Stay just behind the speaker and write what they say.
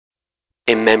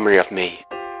in memory of me.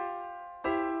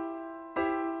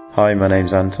 Hi, my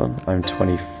name's Anton. I'm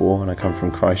 24 and I come from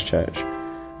Christchurch.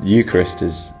 The Eucharist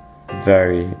is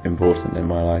very important in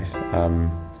my life.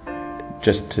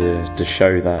 Just to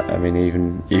show that, I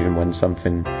mean, even when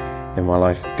something in my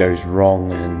life goes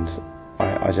wrong, and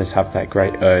I just have that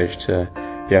great urge to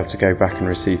be able to go back and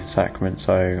receive the sacrament.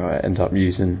 So I end up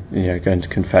using, going to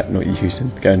confession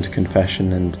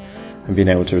and being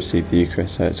able to receive the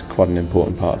Eucharist. So it's quite an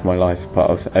important part of my life, part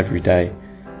of every day.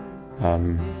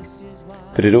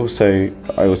 But I also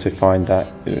find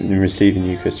that in receiving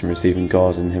Eucharist and receiving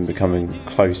God and Him becoming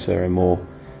closer and more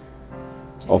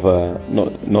of a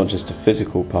not just a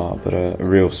physical part, but a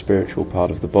real spiritual part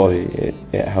of the body,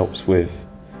 it helps with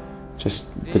just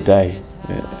the day.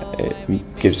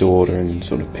 It gives order and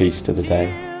sort of peace to the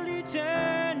day.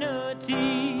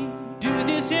 Do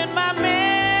this in my memory.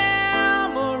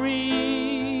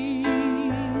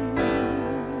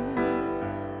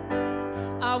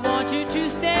 I want you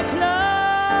to stay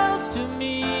close to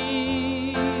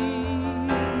me,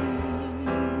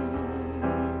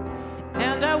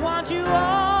 and I want you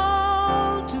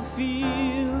all to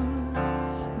feel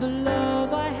the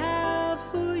love I have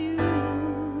for you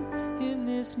in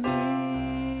this meal.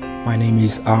 My name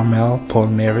is Armel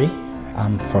Mary.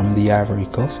 I'm from the Ivory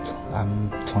Coast. I'm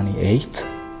 28.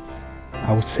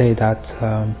 I would say that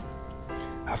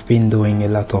I've been doing a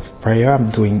lot of prayer.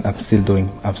 I'm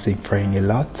still praying a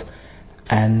lot.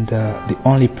 And the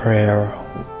only prayer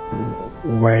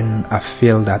when I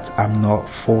feel that I'm not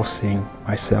forcing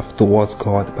myself towards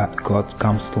God, but God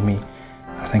comes to me,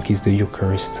 I think is the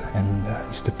Eucharist. And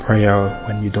it's the prayer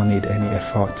when you don't need any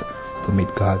effort to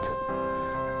meet God.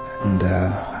 And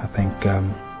I think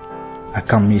I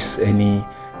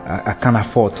can't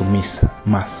afford to miss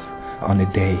Mass on a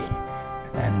day,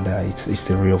 and it's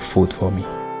the real food for me.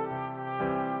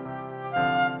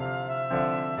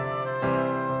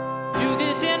 Do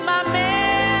this in my memory.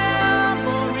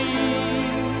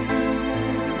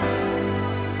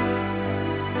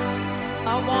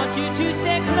 I want you to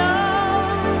stay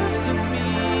close to me,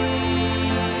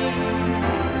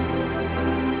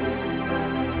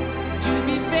 to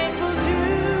be faithful to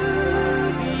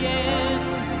the end.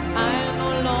 I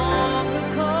no longer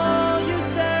call you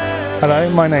sir. Hello,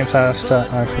 my name's Alastair,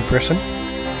 I'm from Britain,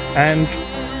 and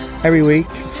every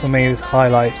week for me the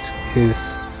highlight is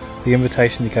the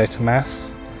invitation to go to Mass,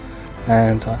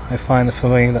 and I find that for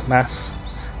me that Mass,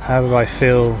 however I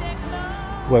feel,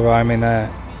 whether I'm in a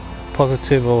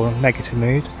positive or negative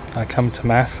mood, I come to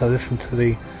Mass, I listen to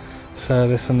the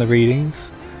service and the readings,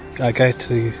 I go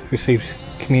to receive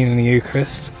communion and the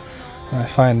Eucharist, and I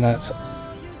find that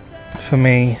for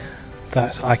me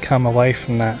that I come away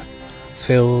from that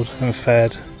filled and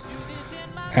fed,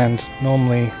 and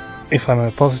normally if I'm in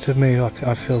a positive mood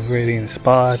I feel really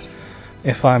inspired.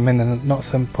 If I'm in a not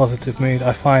so positive mood,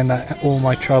 I find that all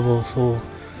my troubles or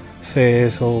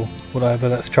fears or whatever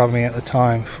that's troubling me at the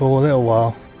time, for a little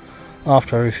while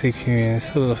after I receive communion,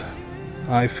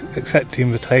 I accept the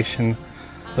invitation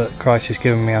that Christ has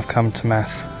given me. I've come to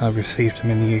Mass, I've received Him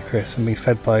in the Eucharist and been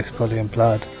fed by His body and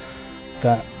blood,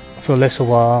 that for a little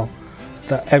while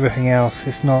that everything else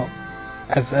is not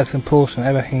as important.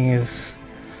 Everything is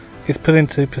put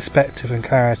into perspective and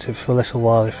clarity for a little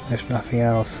while, if nothing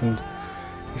else, and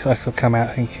I still come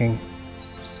out thinking,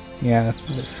 yeah,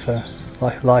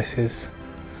 life is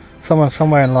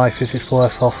somewhere in life is just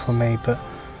worse off for me, but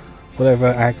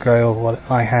whatever aggro or what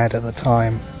I had at the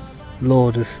time, the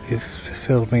Lord has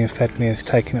fulfilled me and fed me and has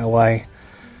taken it away.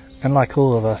 And like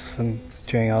all of us, and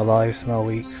during our lives and our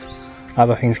weeks,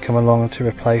 other things come along to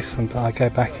replace them, but I go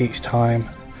back each time,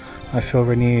 I feel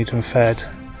renewed and fed,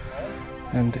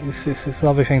 and it's a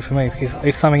lovely thing for me because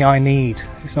it's something I need.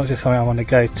 It's not just something I want to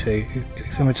go to,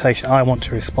 it's an invitation I want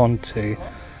to respond to,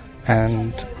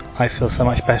 and I feel so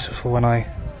much better for when I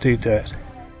do it.